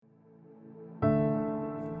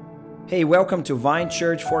Hey, welcome to Vine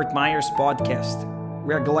Church Fort Myers podcast.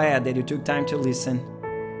 We are glad that you took time to listen.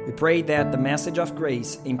 We pray that the message of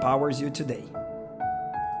grace empowers you today.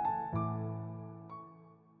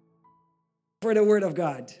 For the Word of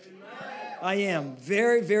God. I am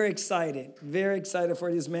very excited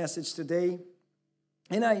for this message today.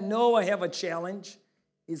 And I know I have a challenge.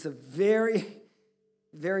 It's a very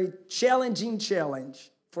challenging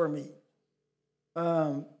challenge for me.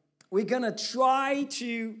 We're going to try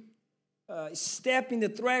to step in the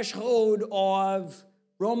threshold of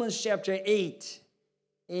Romans chapter 8.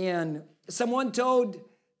 And someone told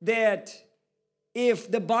that if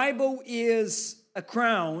the Bible is a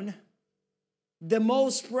crown, the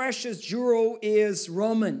most precious jewel is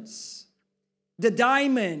Romans. The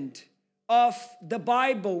diamond of the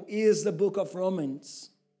Bible is the book of Romans.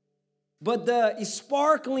 But the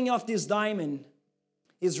sparkling of this diamond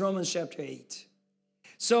is Romans chapter 8.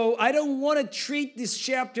 So I don't want to treat this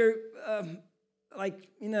chapter like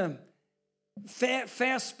in a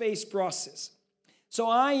fast-paced process. So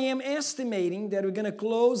I am estimating that we're going to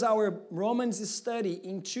close our Romans study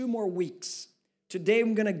in 2 more weeks. Today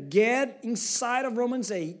we're going to get inside of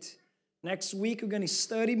Romans 8. Next week we're going to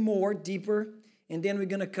study more, deeper, and then we're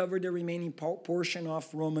going to cover the remaining portion of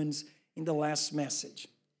Romans in the last message.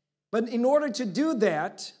 But in order to do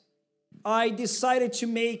that, I decided to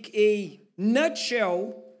make a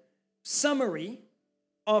nutshell summary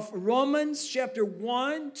of Romans chapter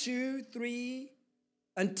 1, 2, 3,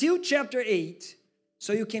 until chapter 8,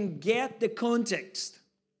 so you can get the context.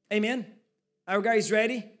 Amen? Are you guys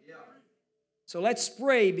ready? Yeah. So let's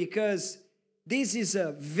pray, because this is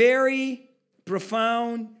a very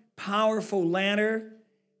profound, powerful letter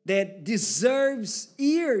that deserves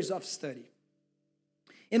years of study.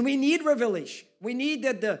 And we need revelation. We need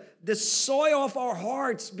that the soil of our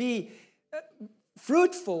hearts be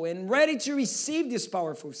fruitful and ready to receive this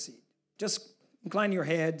powerful seed. Just incline your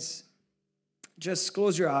heads. Just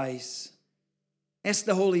close your eyes. Ask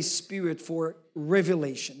the Holy Spirit for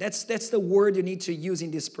revelation. That's the word you need to use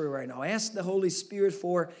in this prayer right now. Ask the Holy Spirit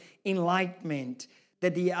for enlightenment,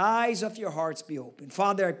 that the eyes of your hearts be open.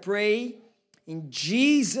 Father, I pray in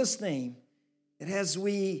Jesus' name that as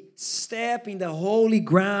we step in the holy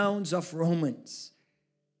grounds of Romans,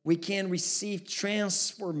 we can receive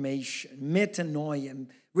transformation, metanoia,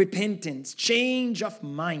 repentance, change of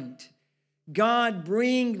mind. God,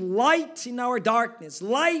 bring light in our darkness,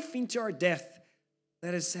 life into our death.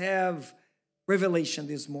 Let us have revelation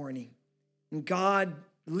this morning. And God,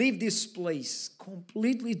 leave this place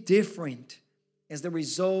completely different as the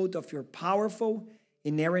result of your powerful,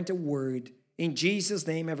 inerrant word. In Jesus'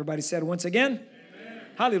 name, everybody said once again, amen.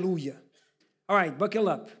 Hallelujah. All right, buckle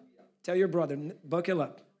up. Tell your brother, buckle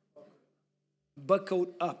up.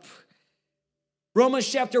 Buckled up. Romans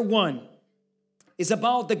chapter 1 is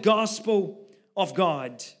about the gospel of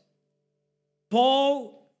God.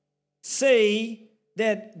 Paul say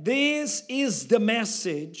that this is the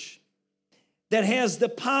message that has the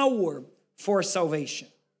power for salvation.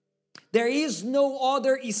 There is no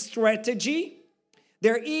other strategy.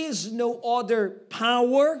 There is no other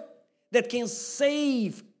power that can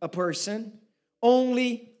save a person.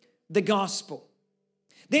 Only the gospel.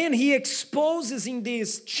 Then he exposes in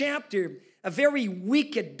this chapter a very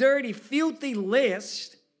wicked, dirty, filthy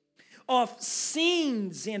list of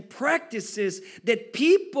sins and practices that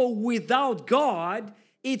people without God,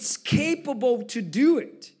 it's capable to do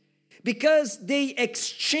it. Because they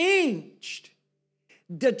exchanged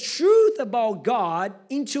the truth about God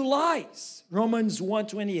into lies. Romans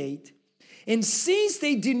 1:28. And since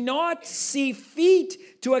they did not see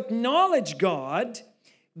fit to acknowledge God,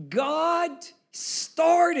 God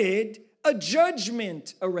started a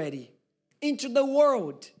judgment already into the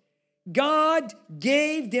world. God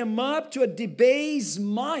gave them up to a debased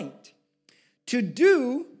mind to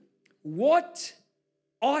do what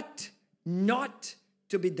ought not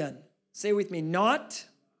to be done. Say with me, not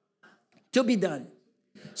to be done.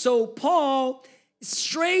 So Paul,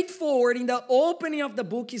 straightforward in the opening of the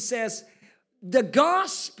book, he says, the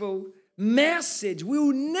gospel message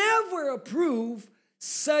will never approve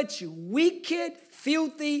such wicked,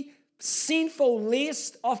 filthy, sinful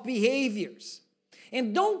list of behaviors.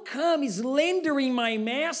 And don't come slandering my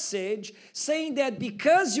message, saying that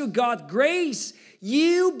because you got grace,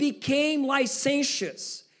 you became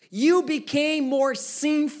licentious. You became more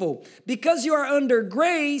sinful. Because you are under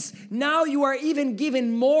grace, now you are even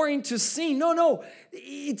given more into sin. No,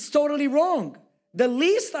 it's totally wrong. The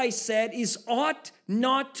least I said is ought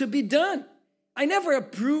not to be done. I never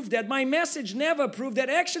approved that. My message never approved that.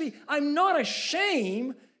 Actually, I'm not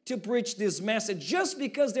ashamed to preach this message just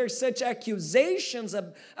because there's such accusations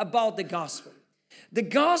about the gospel. The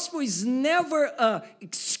gospel is never an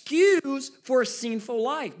excuse for a sinful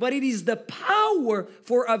life, but it is the power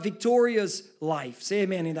for a victorious life. Say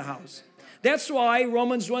amen in the house. That's why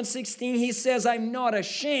Romans 1:16, he says, I'm not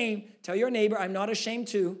ashamed. Tell your neighbor, I'm not ashamed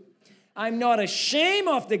too. I'm not ashamed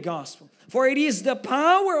of the gospel, for it is the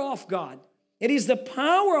power of God. It is the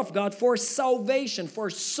power of God for salvation, for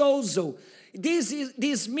sozo.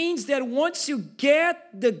 This means that once you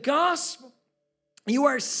get the gospel, you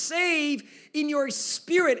are saved in your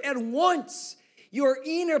spirit at once. Your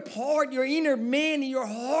inner part, your inner man, your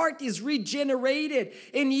heart is regenerated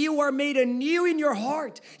and you are made anew in your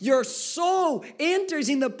heart. Your soul enters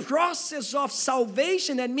in the process of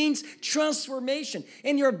salvation. That means transformation.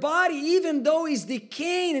 And your body, even though it's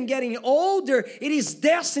decaying and getting older, it is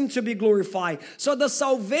destined to be glorified. So the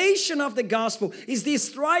salvation of the gospel is this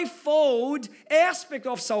threefold aspect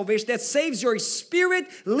of salvation that saves your spirit,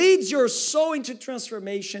 leads your soul into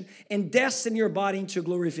transformation, and destines your body into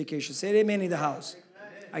glorification. Say amen in the house.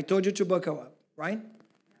 I told you to buckle up, right?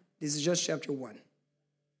 This is just chapter 1.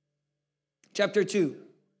 Chapter 2.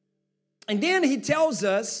 And then he tells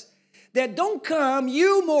us that don't come,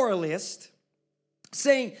 you moralist,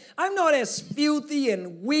 saying, I'm not as filthy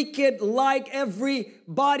and wicked like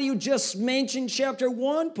everybody you just mentioned chapter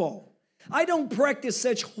 1, Paul. I don't practice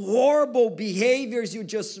such horrible behaviors you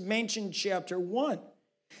just mentioned chapter 1.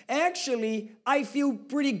 Actually, I feel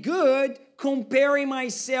pretty good comparing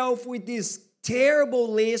myself with this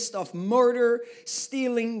terrible list of murder,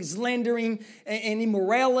 stealing, slandering, and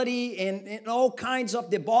immorality, and all kinds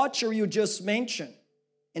of debauchery you just mentioned.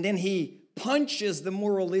 And then he punches the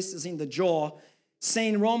moralists in the jaw,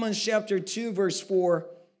 saying Romans chapter 2, verse 4,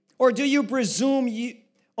 or do you presume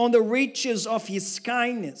on the riches of his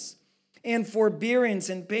kindness and forbearance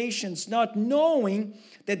and patience, not knowing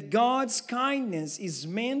that God's kindness is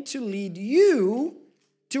meant to lead you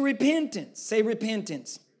to repentance? Say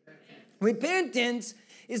repentance. Repentance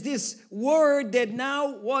is this word that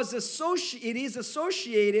now is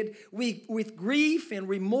associated with grief and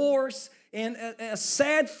remorse and a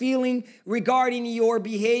sad feeling regarding your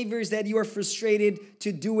behaviors, that you are frustrated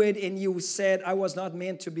to do it and you said, I was not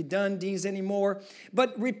meant to be done these anymore.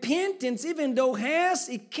 But repentance, even though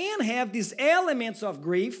it can have these elements of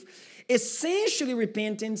grief, essentially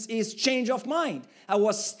repentance is change of mind. I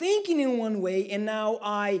was thinking in one way and now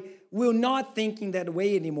I will not think in that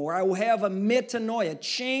way anymore. I will have a metanoia,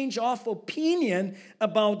 change of opinion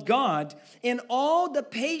about God. And all the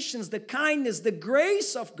patience, the kindness, the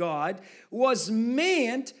grace of God was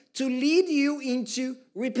meant to lead you into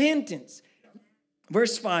repentance.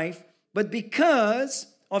 Verse 5, but because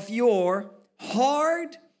of your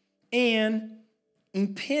hard and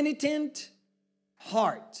impenitent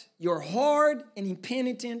heart, your hard and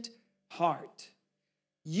impenitent heart,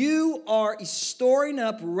 you are storing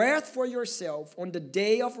up wrath for yourself on the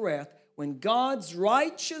day of wrath when God's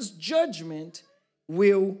righteous judgment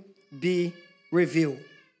will be revealed.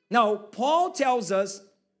 Now, Paul tells us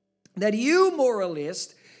that you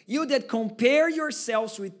moralist, you that compare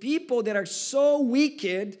yourselves with people that are so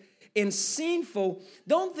wicked and sinful,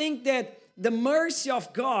 don't think that the mercy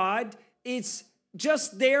of God is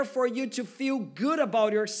just there for you to feel good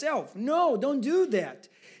about yourself. No, don't do that.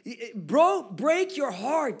 Break your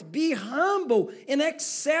heart, be humble, and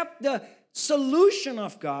accept the solution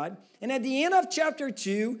of God. And at the end of chapter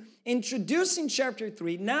 2, introducing chapter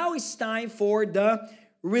 3, now it's time for the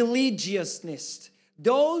religiousness.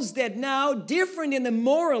 Those that now, different than the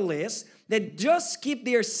moralists, that just keep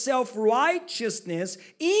their self-righteousness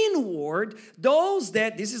inward, those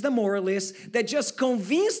that, this is the moralists, that just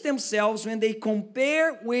convince themselves when they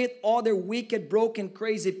compare with other wicked, broken,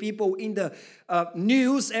 crazy people in the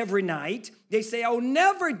news every night. They say, I'll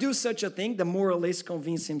never do such a thing. The moralist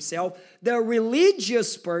convinces himself. The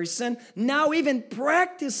religious person now even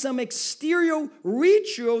practice some exterior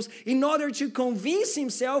rituals in order to convince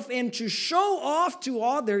himself and to show off to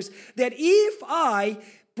others that if I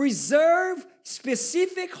preserve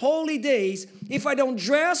specific holy days, if I don't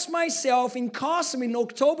dress myself in costume in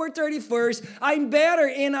October 31st, I'm better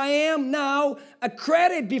and I am now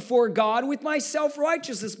accredited before God with my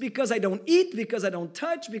self-righteousness because I don't eat, because I don't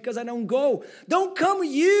touch, because I don't go. Don't come,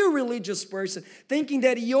 you religious person, thinking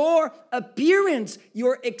that your appearance,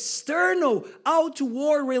 your external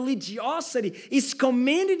outward religiosity is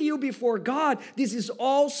commending you before God. This is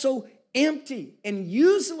also empty and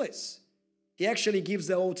useless. He actually gives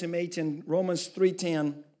the ultimatum, Romans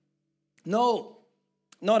 3:10. No,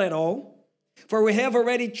 not at all. For we have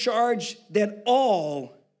already charged that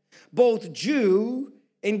all, both Jew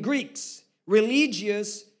and Greeks,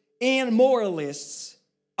 religious and moralists,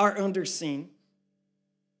 are under sin.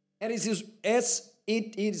 As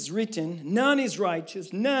it is written, none is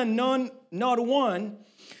righteous, none, not one.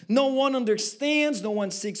 No one understands, no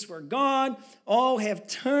one seeks for God. All have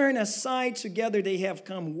turned aside together, they have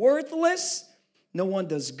come worthless. No one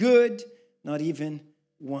does good, not even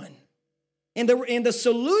one. And the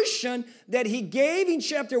solution that he gave in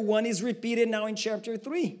chapter 1 is repeated now in chapter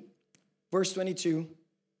 3. Verse 22,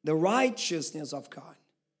 the righteousness of God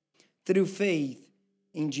through faith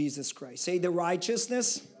in Jesus Christ. Say the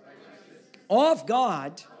righteousness of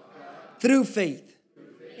God through faith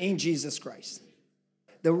in Jesus Christ.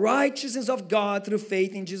 The righteousness of God through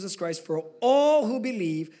faith in Jesus Christ for all who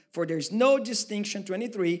believe, for there is no distinction,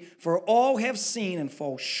 23, for all have sinned and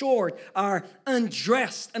fall short, are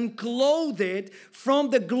undressed, unclothed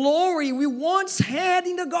from the glory we once had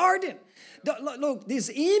in the garden. Look, this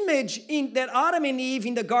image that Adam and Eve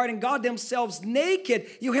in the garden got themselves naked,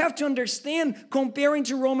 you have to understand, comparing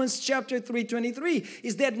to Romans chapter 3:23,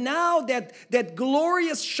 is that now that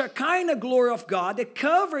glorious Shekinah glory of God that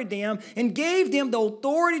covered them and gave them the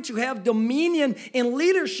authority to have dominion and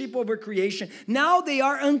leadership over creation, now they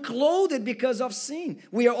are unclothed because of sin.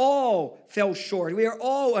 We are all fell short. We are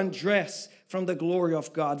all undressed from the glory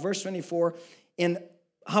of God. Verse 24, and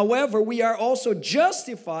however, we are also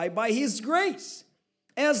justified by His grace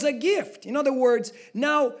as a gift. In other words,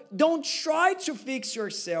 now don't try to fix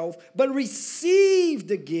yourself, but receive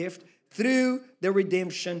the gift through the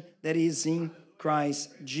redemption that is in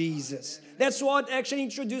Christ Jesus. That's what actually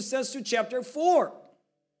introduced us to chapter 4.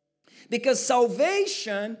 Because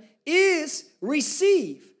salvation is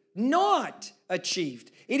received, not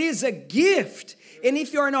achieved. It is a gift. And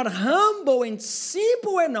if you are not humble and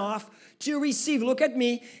simple enough to receive, look at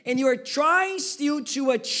me, and you are trying still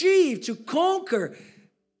to achieve, to conquer,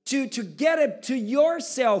 to get it to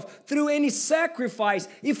yourself through any sacrifice.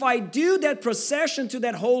 If I do that procession to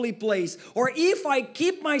that holy place, or if I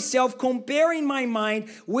keep myself comparing my mind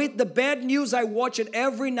with the bad news I watch it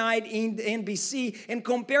every night in the NBC and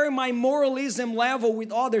comparing my moralism level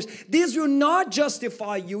with others, this will not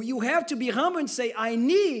justify you. You have to be humble and say, I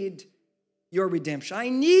need your redemption. I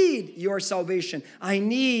need your salvation. I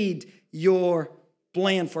need your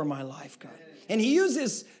plan for my life, God. And he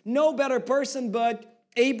uses no better person but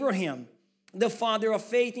Abraham, the father of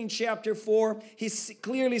faith. In chapter 4, he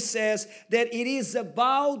clearly says that it is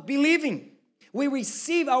about believing. We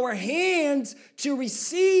receive, our hands to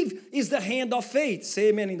receive is the hand of faith. Say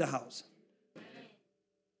amen in the house.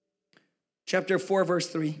 Chapter 4, verse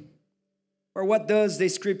 3. Or what does the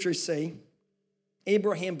scripture say?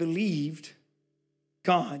 Abraham believed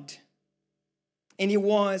God, and he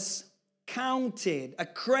was counted,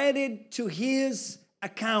 accredited to his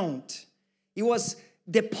account. It was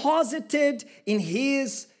deposited in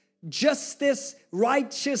his justice,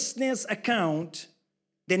 righteousness account,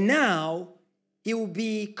 that now he will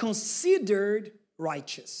be considered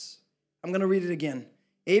righteous. I'm going to read it again.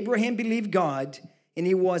 Abraham believed God, and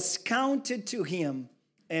it was counted to him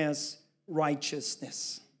as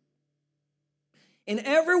righteousness. And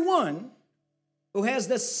everyone who has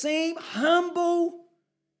the same humble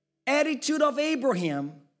attitude of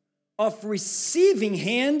Abraham, of receiving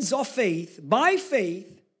hands of faith, by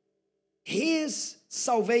faith, his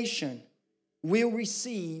salvation will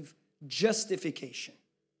receive justification.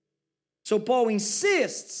 So Paul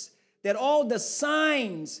insists that all the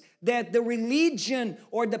signs that the religion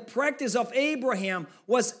or the practice of Abraham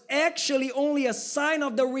was actually only a sign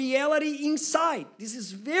of the reality inside. This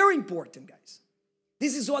is very important, guys.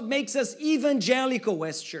 This is what makes us evangelical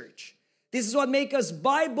as church. This is what makes us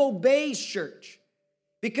Bible-based church.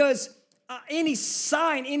 Because any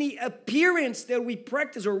sign, any appearance that we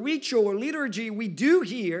practice or ritual or liturgy we do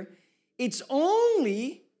here, it's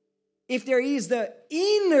only if there is the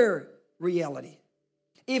inner reality.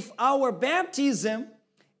 If our baptism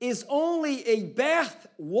is only a bath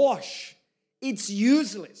wash, it's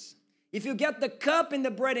useless. If you get the cup and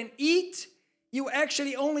the bread and eat, you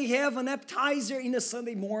actually only have an appetizer in the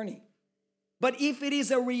Sunday morning. But if it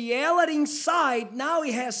is a reality inside, now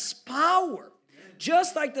it has power.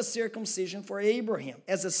 Just like the circumcision for Abraham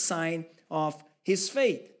as a sign of his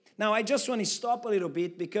faith. Now, I just want to stop a little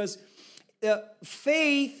bit because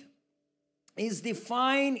faith is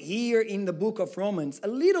defined here in the book of Romans a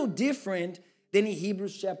little different than in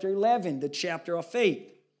Hebrews chapter 11, the chapter of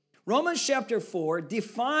faith. Romans chapter 4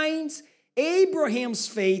 defines Abraham's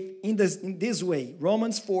faith in this way.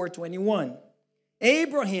 Romans 4:21.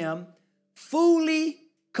 Abraham fully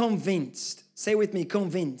convinced. Say with me,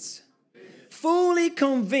 convinced. Fully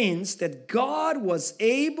convinced that God was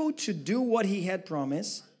able to do what he had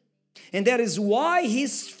promised. And that is why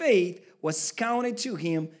his faith was counted to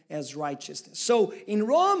him as righteousness. So in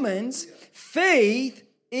Romans, faith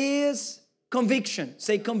is Conviction.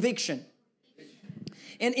 Say conviction.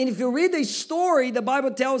 And if you read the story, the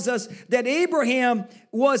Bible tells us that Abraham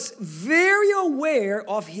was very aware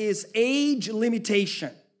of his age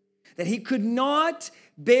limitation, that he could not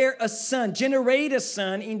bear a son, generate a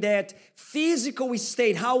son in that physical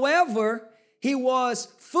state. However, he was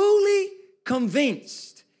fully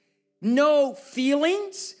convinced. No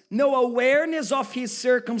feelings, no awareness of his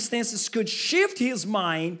circumstances could shift his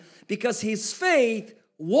mind because his faith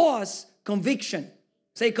was conviction.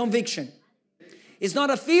 Say conviction. It's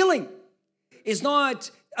not a feeling. It's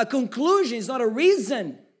not a conclusion. It's not a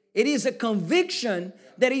reason. It is a conviction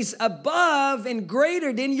that is above and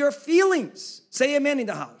greater than your feelings. Say amen in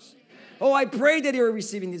the house. Oh, I pray that you're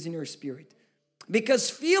receiving this in your spirit.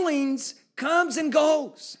 Because feelings comes and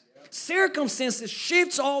goes. Circumstances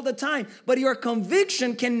shifts all the time. But your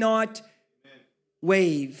conviction cannot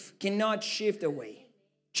wave, cannot shift away.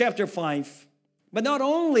 Chapter 5. But not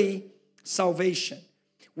only salvation.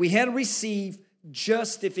 We had received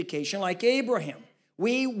justification like Abraham.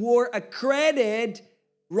 We were accredited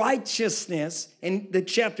righteousness. And the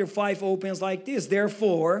chapter 5 opens like this.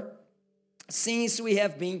 Therefore, since we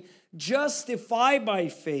have been justified by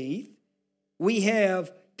faith, we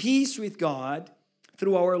have peace with God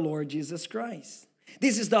through our Lord Jesus Christ.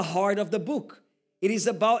 This is the heart of the book. This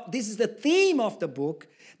is the theme of the book,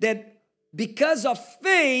 that because of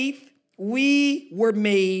faith, we were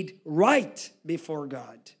made right before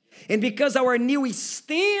God. And because our new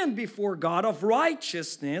stand before God of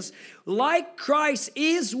righteousness, like Christ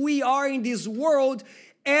is, we are in this world,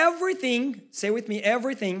 everything, say with me,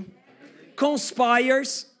 everything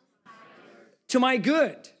conspires to my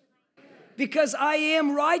good. Because I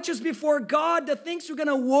am righteous before God, the things are going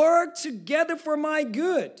to work together for my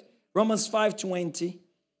good. Romans 5:20.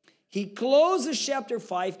 He closes chapter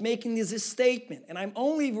 5 making this statement. And I'm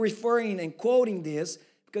only referring and quoting this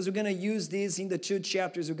because we're going to use this in the 2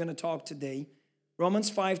 chapters we're going to talk today. Romans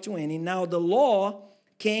 5:20. Now the law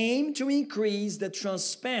came to increase the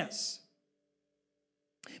trespass.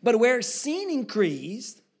 But where sin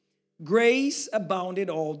increased, grace abounded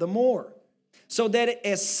all the more. So that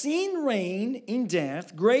as sin reigned in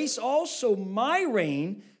death, grace also might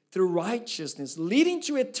reign through righteousness, leading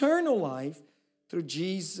to eternal life through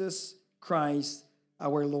Jesus Christ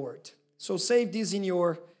our Lord. So save this in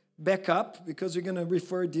your backup because we're going to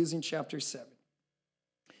refer this in chapter 7.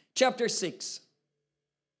 Chapter 6.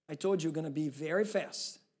 I told you we're going to be very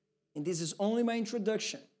fast. And this is only my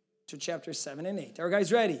introduction to chapter 7 and 8. Are you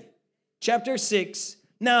guys ready? Chapter 6.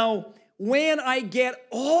 Now, when I get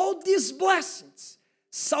all these blessings,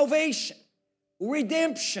 salvation,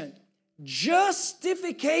 redemption,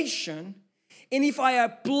 justification, and if I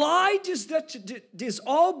apply these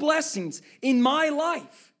all blessings in my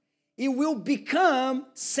life, it will become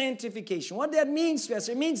sanctification. What that means,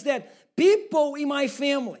 Pastor? It means that people in my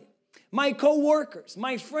family, my co-workers,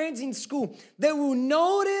 my friends in school, they will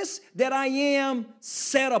notice that I am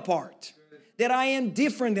set apart, that I am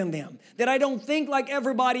different than them, that I don't think like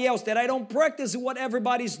everybody else, that I don't practice what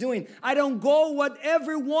everybody's doing. I don't go what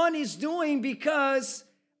everyone is doing because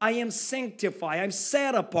I am sanctified, I'm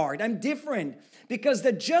set apart, I'm different. Because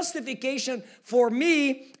the justification for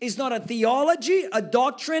me is not a theology, a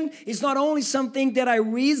doctrine. It's not only something that I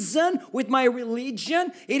reason with my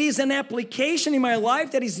religion. It is an application in my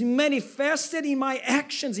life that is manifested in my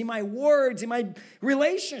actions, in my words, in my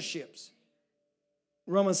relationships.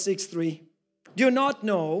 Romans 6:3. Do you not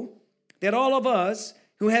know that all of us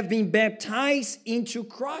who have been baptized into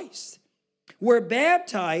Christ were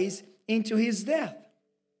baptized into his death?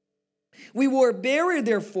 We were buried,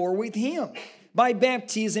 therefore, with him by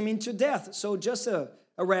baptism into death. So just a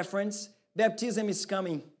reference, baptism is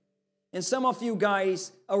coming. And some of you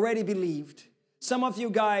guys already believed. Some of you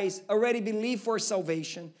guys already believe for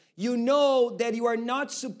salvation. You know that you are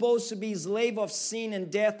not supposed to be a slave of sin and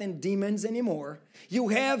death and demons anymore. You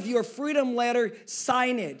have your freedom letter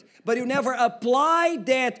signed, but you never apply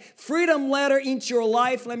that freedom letter into your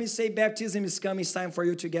life. Let me say baptism is coming. It's time for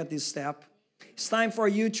you to get this step. It's time for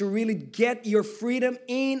you to really get your freedom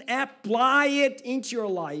in, apply it into your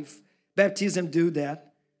life. Baptism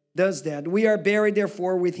does that. We are buried,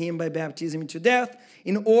 therefore, with him by baptism into death,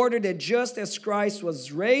 in order that just as Christ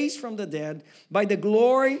was raised from the dead by the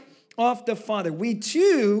glory of the Father, we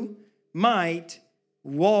too might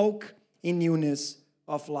walk in newness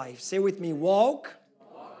of life. Say with me, walk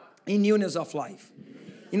in newness of life.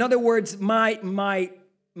 In other words, my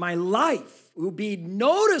life will be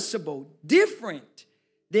noticeable, different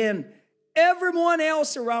than everyone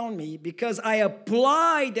else around me because I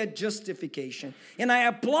apply that justification. And I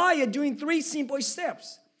apply it doing 3 simple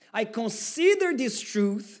steps. I consider this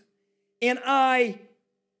truth and I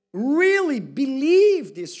really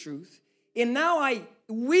believe this truth, and now I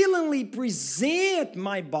willingly present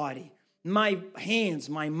my body, my hands,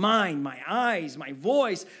 my mind, my eyes, my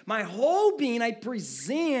voice, my whole being, I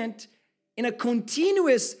present in a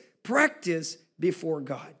continuous practice before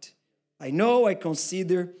God. I know, I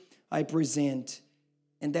consider, I present.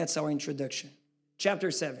 And that's our introduction.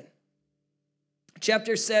 Chapter 7.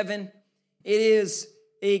 Chapter 7, it is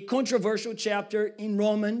a controversial chapter in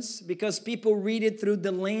Romans because people read it through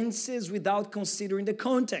the lenses without considering the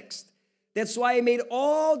context. That's why I made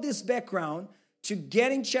all this background to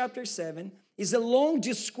get in chapter 7. It's a long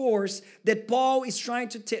discourse that Paul is trying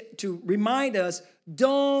to remind us,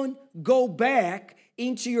 don't go back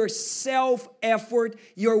into your self-effort,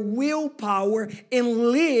 your willpower,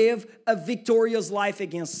 and live a victorious life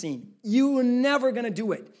against sin. You're never going to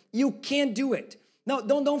do it. You can't do it. No,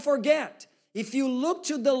 don't forget. If you look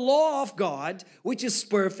to the law of God, which is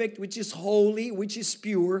perfect, which is holy, which is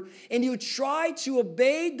pure, and you try to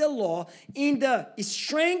obey the law in the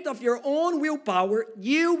strength of your own willpower,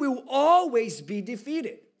 you will always be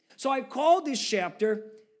defeated. So I call this chapter,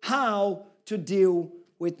 How to Deal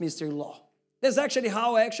with Mr. Law. That's actually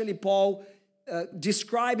how Paul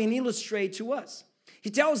describes and illustrates to us.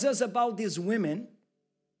 He tells us about this woman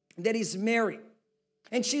that is married.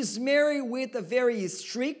 And she's married with a very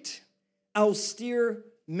strict, austere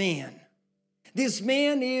man. This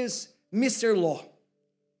man is Mr. Law.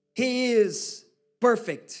 He is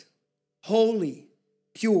perfect, holy,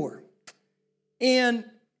 pure. And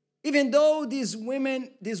even though this woman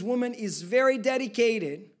is very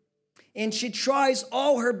dedicated and she tries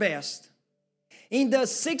all her best, in the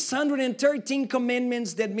 613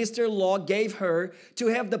 commandments that Mr. Law gave her to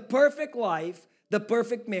have the perfect life, the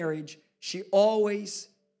perfect marriage, she always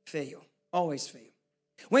failed. Always failed.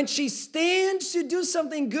 When she stands to do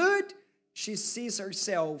something good, she sees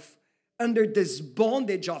herself under this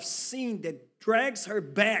bondage of sin that drags her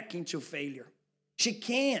back into failure. She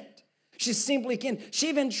can't. She simply can't. She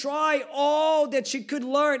even tried all that she could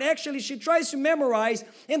learn. Actually, she tries to memorize,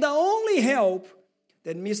 and the only help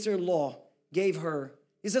that Mr. Law gave her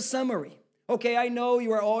is a summary. Okay, I know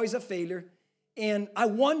you are always a failure, and I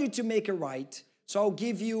want you to make it right, so I'll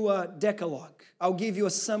give you a decalogue. I'll give you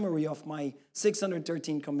a summary of my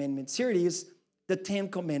 613 commandments. Here it is, the 10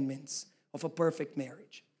 commandments of a perfect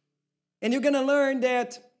marriage. And you're going to learn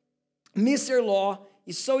that Mr. Law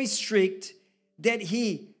is so strict that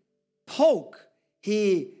he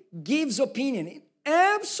gives opinion in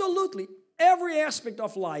absolutely every aspect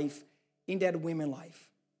of life in that woman's life.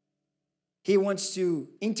 He wants to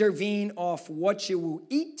intervene of what she will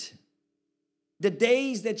eat, the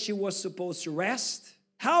days that she was supposed to rest,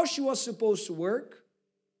 how she was supposed to work,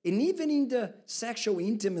 and even in the sexual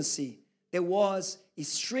intimacy, there was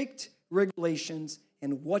strict regulations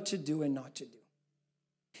and what to do and not to do.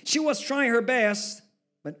 She was trying her best,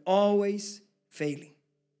 but always failing.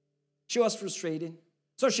 She was frustrated,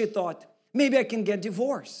 so she thought, maybe I can get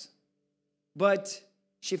divorced. But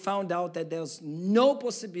she found out that there's no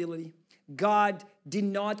possibility. God did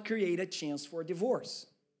not create a chance for divorce.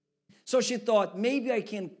 So she thought, maybe I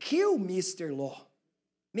can kill Mr. Law.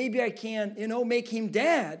 Maybe I can, make him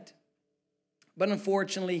dead. But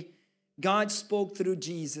unfortunately, God spoke through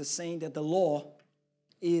Jesus saying that the law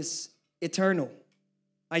is eternal.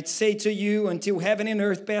 I say to you, until heaven and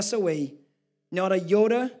earth pass away, not a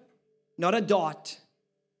iota, not a dot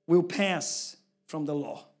will pass from the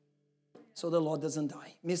law. So the law doesn't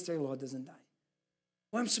die. Mr. Law doesn't die.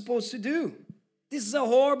 What am I supposed to do? This is a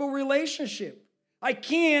horrible relationship. I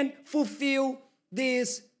can't fulfill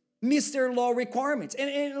these Mr. Law requirements.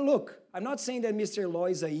 And look, I'm not saying that Mr. Law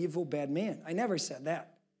is an evil, bad man. I never said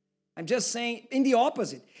that. I'm just saying in the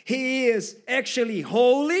opposite. He is actually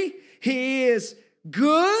holy, he is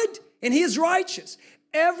good, and he is righteous.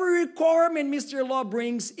 Every requirement Mr. Law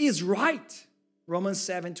brings is right. Romans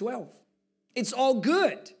 7:12. It's all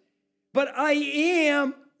good. But I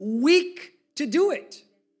am weak to do it.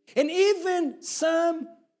 And even some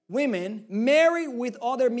women marry with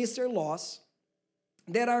other Mr. Laws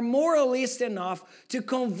that are moralist enough to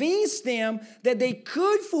convince them that they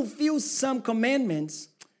could fulfill some commandments.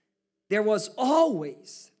 There was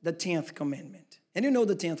always the 10th commandment. And you know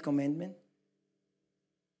the 10th commandment?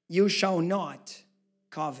 You shall not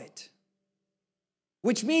covet.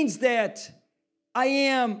 Which means that I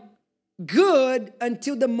am good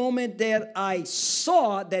until the moment that I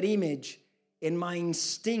saw that image and my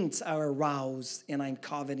instincts are aroused and I'm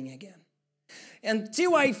coveting again.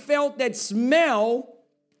 Until I felt that smell,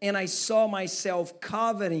 and I saw myself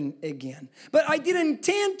coveting again. But I didn't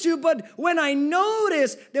intend to, but when I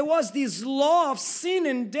noticed there was this law of sin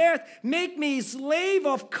and death, make me a slave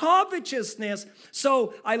of covetousness.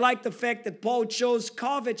 So I like the fact that Paul chose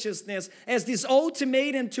covetousness as this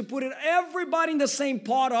ultimatum to put everybody in the same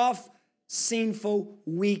pot of sinful,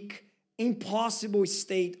 weak, impossible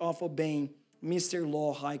state of obeying Mr.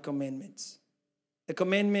 Law high commandments. The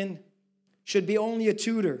commandment should be only a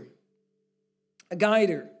tutor, a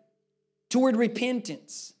guider toward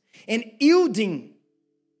repentance and yielding.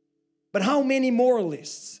 But how many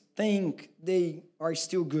moralists think they are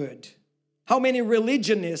still good? How many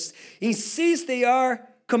religionists insist they are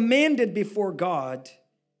commended before God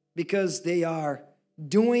because they are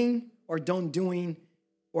doing or don't doing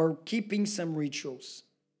or keeping some rituals?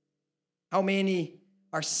 How many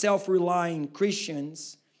are self-relying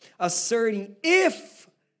Christians asserting, if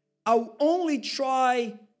I'll only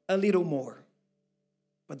try a little more?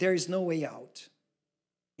 But there is no way out.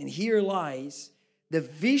 And here lies the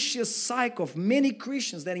vicious cycle of many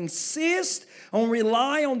Christians that insist on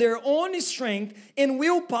rely on their own strength and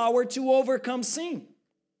willpower to overcome sin.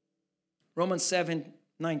 Romans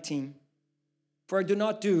 7:19. For I do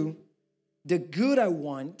not do the good I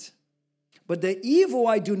want, but the evil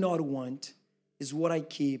I do not want is what I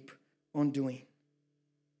keep on doing.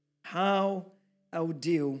 How I will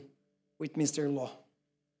deal with Mr. Law.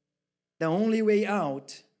 The only way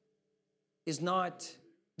out is not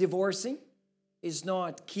divorcing, is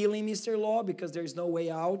not killing Mr. Law, because there's no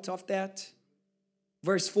way out of that.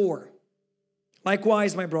 Verse 4.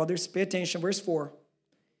 Likewise, my brothers, pay attention, verse 4.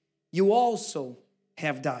 You also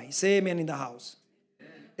have died. Say amen in the house.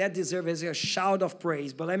 That deserves a shout of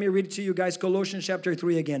praise. But let me read it to you guys, Colossians chapter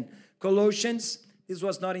 3 again. Colossians, this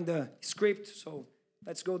was not in the script, so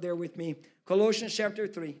let's go there with me. Colossians chapter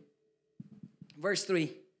 3, verse 3.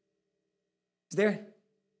 Is there?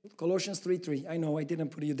 Colossians 3:3. I know I didn't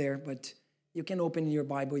put you there, but you can open your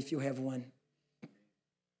Bible if you have one.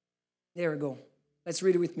 There we go. Let's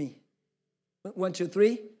read it with me. 1, 2,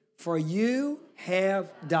 3. For you have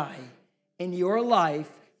died, and your life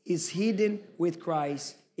is hidden with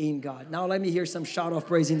Christ in God. Now let me hear some shout of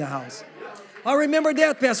praise in the house. I remember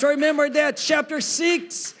that, Pastor. I remember that. Chapter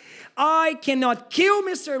 6. I cannot kill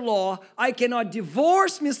Mr. Law. I cannot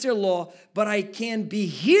divorce Mr. Law, but I can be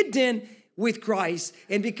hidden with Christ.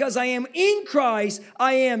 And because I am in Christ,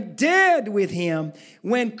 I am dead with him.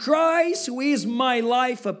 When Christ, who is my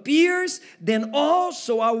life, appears, then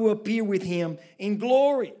also I will appear with him in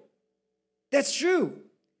glory. That's true.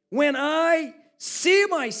 When I see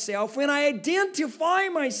myself, when I identify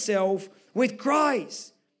myself with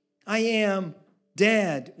Christ, I am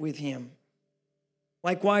dead with him.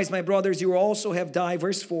 Likewise, my brothers, you also have died,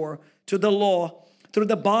 verse 4, to the law through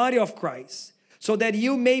the body of Christ, so that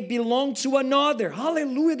you may belong to another.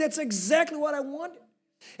 Hallelujah, that's exactly what I wanted.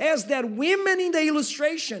 As that women in the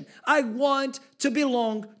illustration, I want to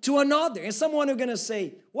belong to another. And someone is going to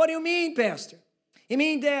say, what do you mean, Pastor? You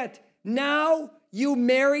mean that now you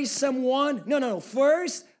marry someone? No.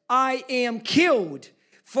 First, I am killed.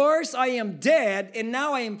 First, I am dead, and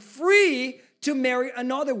now I am free to marry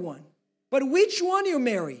another one. But which one you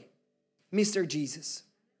marry? Mr. Jesus.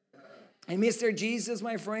 And Mr. Jesus,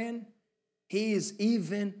 my friend, he is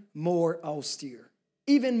even more austere,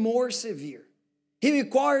 even more severe. He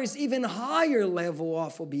requires even higher level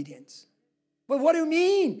of obedience. But what do you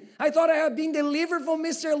mean? I thought I had been delivered from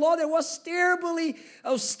Mr. Law that was terribly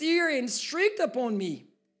austere and strict upon me.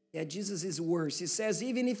 Yeah, Jesus is worse. He says,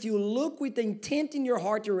 even if you look with the intent in your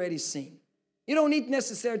heart, you already sin. You don't need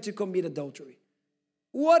necessarily to commit adultery.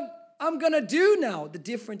 What I'm going to do now, the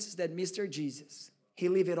difference is that Mr. Jesus, he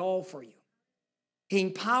leave it all for you. He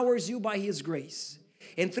empowers you by his grace.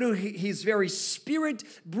 And through his very spirit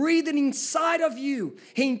breathing inside of you,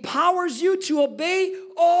 he empowers you to obey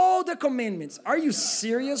all the commandments. Are you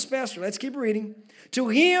serious, Pastor? Let's keep reading. To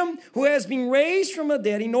him who has been raised from the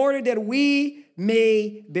dead, in order that we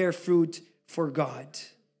may bear fruit for God.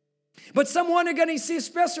 But someone are going to say,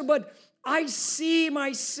 Pastor, but I see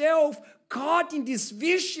myself caught in this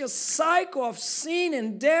vicious cycle of sin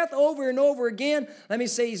and death over and over again. Let me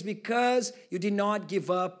say, it's because you did not give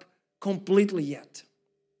up completely yet.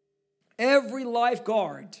 Every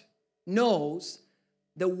lifeguard knows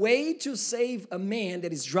the way to save a man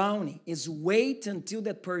that is drowning is wait until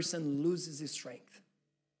that person loses his strength.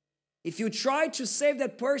 If you try to save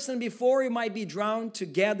that person before, you might be drowned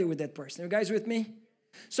together with that person. Are you guys with me?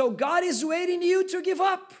 So God is waiting you to give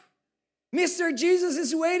up. Mr. Jesus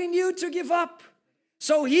is waiting you to give up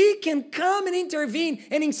so he can come and intervene.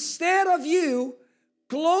 And instead of you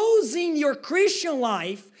closing your Christian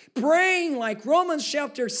life, praying like Romans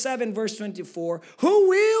chapter 7, verse 24, who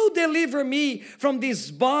will deliver me from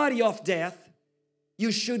this body of death?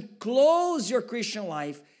 You should close your Christian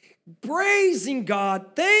life praising God,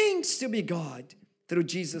 thanks to be God, through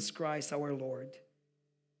Jesus Christ our Lord.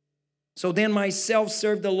 So then myself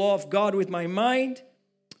serve the law of God with my mind,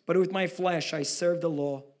 but with my flesh I serve the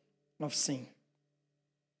law of sin.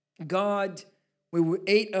 God will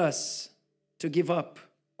aid us to give up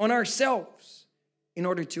on ourselves in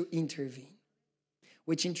order to intervene,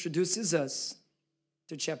 which introduces us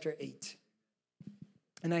to chapter 8.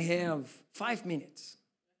 And I have 5 minutes.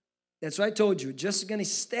 That's what I told you. Just going to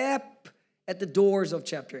step at the doors of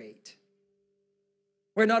chapter 8.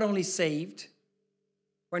 We're not only saved,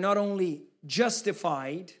 we're not only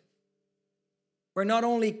justified, we're not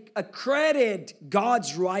only accredited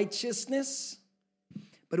God's righteousness,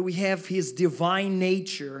 but we have His divine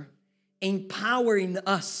nature empowering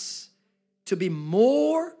us to be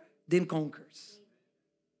more than conquerors.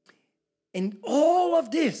 And all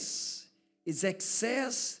of this is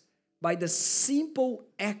accessed by the simple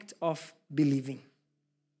act of believing.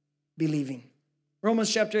 Believing.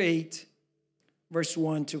 Romans chapter 8, verse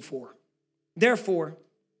 1 to 4. Therefore,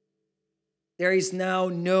 there is now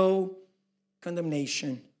no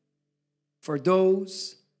condemnation for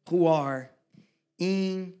those who are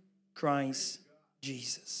in Christ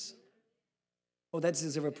Jesus. Oh, that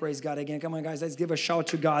deserves a praise God again. Come on, guys, let's give a shout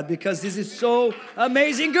to God because this is so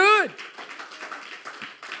amazing good.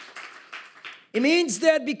 It means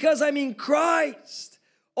that because I'm in Christ,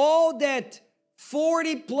 all that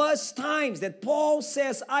 40 plus times that Paul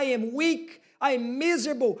says, I am weak, I am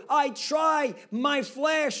miserable, I try, my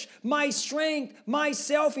flesh, my strength,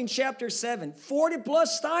 myself in chapter 7. 40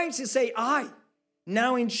 plus times he say, I.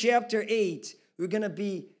 Now in chapter 8, we're going to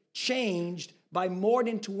be changed by more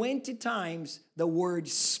than 20 times the word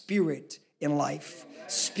spirit in life.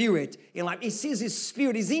 Spirit in life. It says His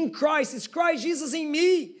Spirit is in Christ. It's Christ Jesus in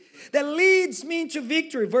me that leads me into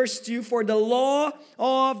victory. Verse 2, for the law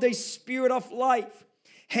of the Spirit of life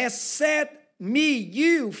has set me,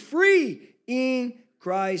 you, free in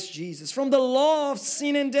Christ Jesus from the law of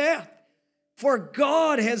sin and death. For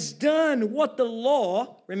God has done what the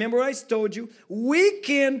law, remember I told you,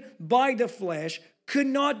 weakened by the flesh, could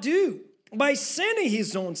not do, by sending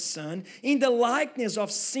His own Son in the likeness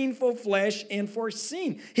of sinful flesh and for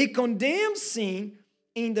sin. He condemned sin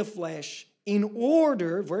in the flesh in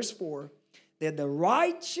order, verse 4, that the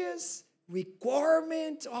righteous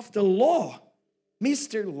requirement of the law,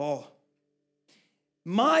 Mr. Law,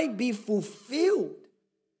 might be fulfilled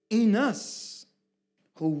in us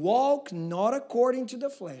who walk not according to the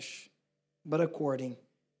flesh, but according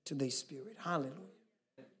to the Spirit. Hallelujah.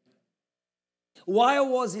 While I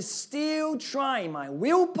was still trying my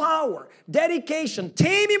willpower, dedication,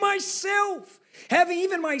 taming myself, having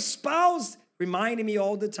even my spouse reminding me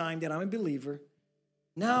all the time that I'm a believer,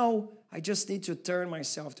 now I just need to turn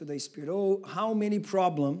myself to the Spirit. Oh, how many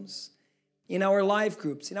problems in our life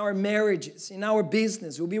groups, in our marriages, in our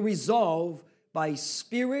business will be resolved by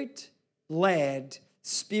Spirit-led,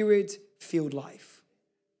 Spirit-filled life.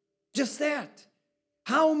 Just that.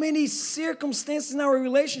 How many circumstances in our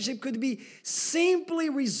relationship could be simply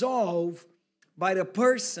resolved by the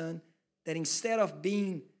person that instead of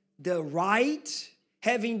being the right,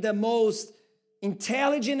 having the most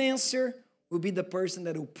intelligent answer, will be the person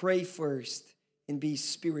that will pray first and be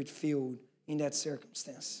Spirit-filled in that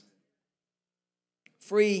circumstance.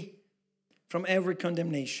 Free from every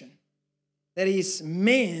condemnation that is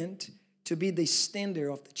meant to be the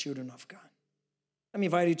standard of the children of God. Let me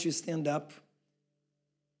invite you to stand up.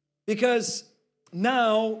 Because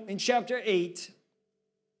now in chapter 8,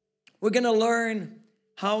 we're going to learn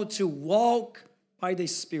how to walk by the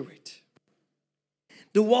Spirit.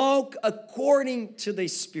 To walk according to the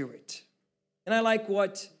Spirit. And I like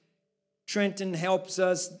what Trenton helps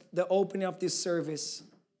us, the opening of this service,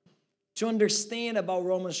 to understand about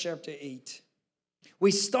Romans chapter 8.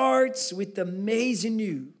 We start with the amazing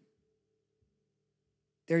news.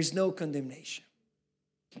 There is no condemnation.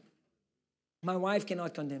 My wife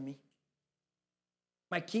cannot condemn me.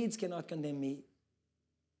 My kids cannot condemn me.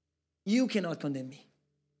 You cannot condemn me.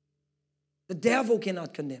 The devil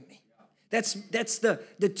cannot condemn me. That's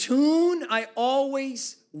the tune I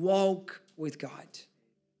always walk with God.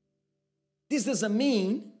 This doesn't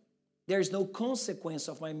mean there's no consequence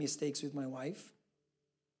of my mistakes with my wife.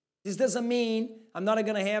 This doesn't mean I'm not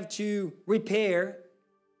going to have to repair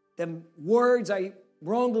the words I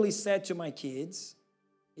wrongly said to my kids.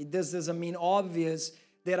 It doesn't mean obvious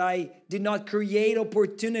that I did not create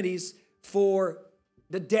opportunities for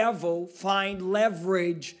the devil find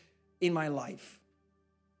leverage in my life.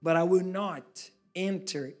 but I will not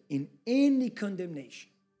enter in any condemnation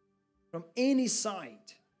from any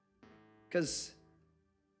side, because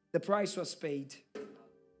the price was paid.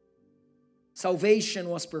 Salvation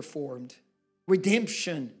was performed.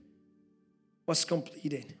 Redemption was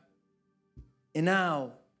completed. And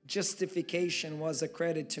now, justification was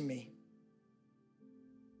accredited to me.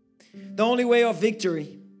 The only way of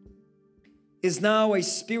victory is now a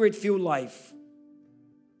spirit-filled life.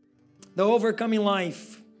 The overcoming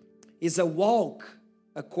life is a walk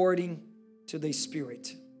according to the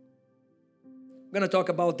Spirit. I'm going to talk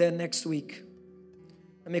about that next week.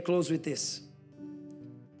 Let me close with this.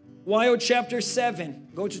 While chapter 7,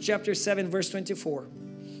 go to chapter 7, verse 24.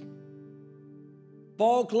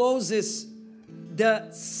 Paul closes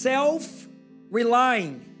the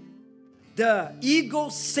self-relying, the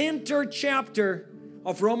ego-centered chapter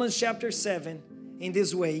of Romans chapter 7 in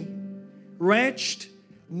this way. Wretched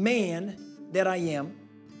man that I am,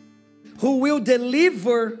 who will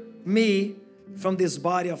deliver me from this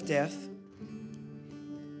body of death.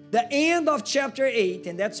 The end of chapter 8,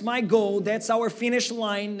 and that's my goal, that's our finish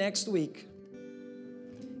line next week,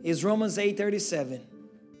 is Romans 8:37.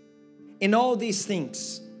 In all these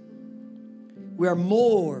things, we are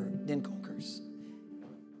more than conquerors.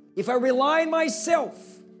 If I rely on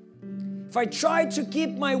myself, if I try to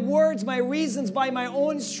keep my words, my reasons by my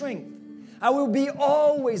own strength, I will be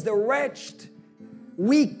always the wretched,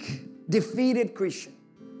 weak, defeated Christian.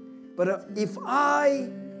 But if I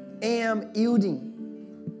am yielding,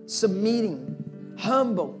 submitting,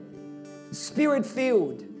 humble,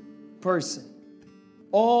 spirit-filled person,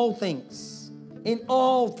 in all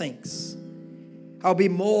things, I'll be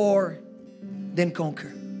more than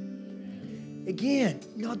conquer. Again,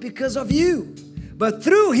 not because of you, but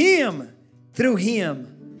through Him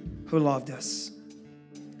who loved us.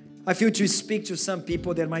 I feel to speak to some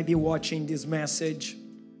people that might be watching this message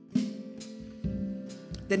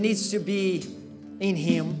that needs to be in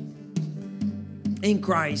Him, in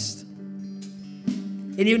Christ,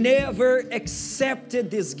 and you never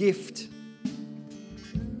accepted this gift.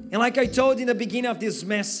 And like I told in the beginning of this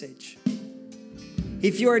message,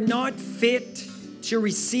 if you are not fit to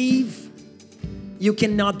receive, you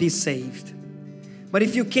cannot be saved. But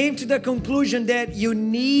if you came to the conclusion that you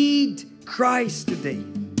need Christ today,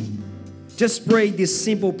 just pray this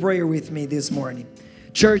simple prayer with me this morning.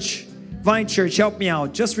 Church, Vine Church, help me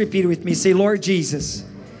out. Just repeat with me. Say, Lord Jesus,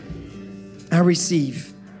 I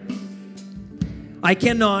receive. I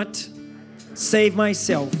cannot save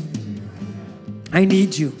myself. I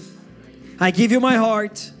need you. I give you my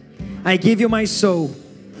heart. I give you my soul.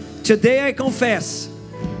 Today I confess,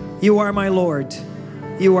 you are my Lord.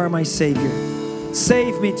 You are my Savior.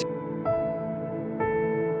 Save me.